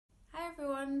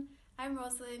everyone, I'm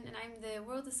Rosalyn and I'm the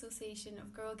World Association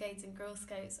of Girl Guides and Girl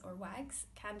Scouts, or WAGGGS,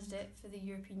 candidate for the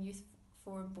European Youth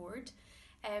Forum Board.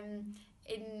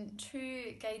 In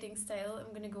true guiding style, I'm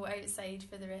going to go outside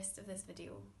for the rest of this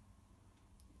video.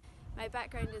 My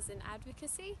background is in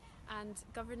advocacy and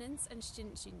governance and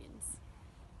students' unions.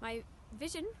 My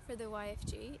vision for the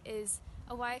YFG is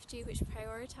a YFG which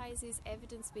prioritises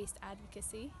evidence-based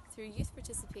advocacy through youth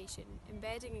participation,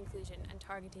 embedding inclusion and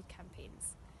targeted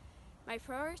campaigns. My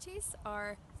priorities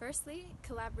are, firstly,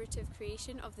 collaborative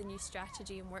creation of the new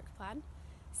strategy and work plan.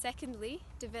 Secondly,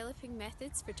 developing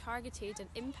methods for targeted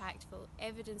and impactful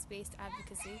evidence-based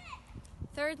advocacy.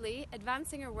 Thirdly,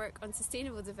 advancing our work on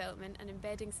sustainable development and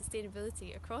embedding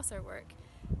sustainability across our work.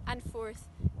 And fourth,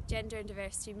 gender and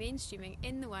diversity mainstreaming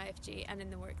in the YFG and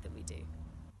in the work that we do.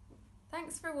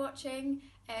 Thanks for watching.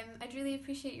 I'd really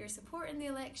appreciate your support in the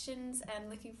elections and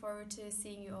looking forward to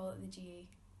seeing you all at the GA.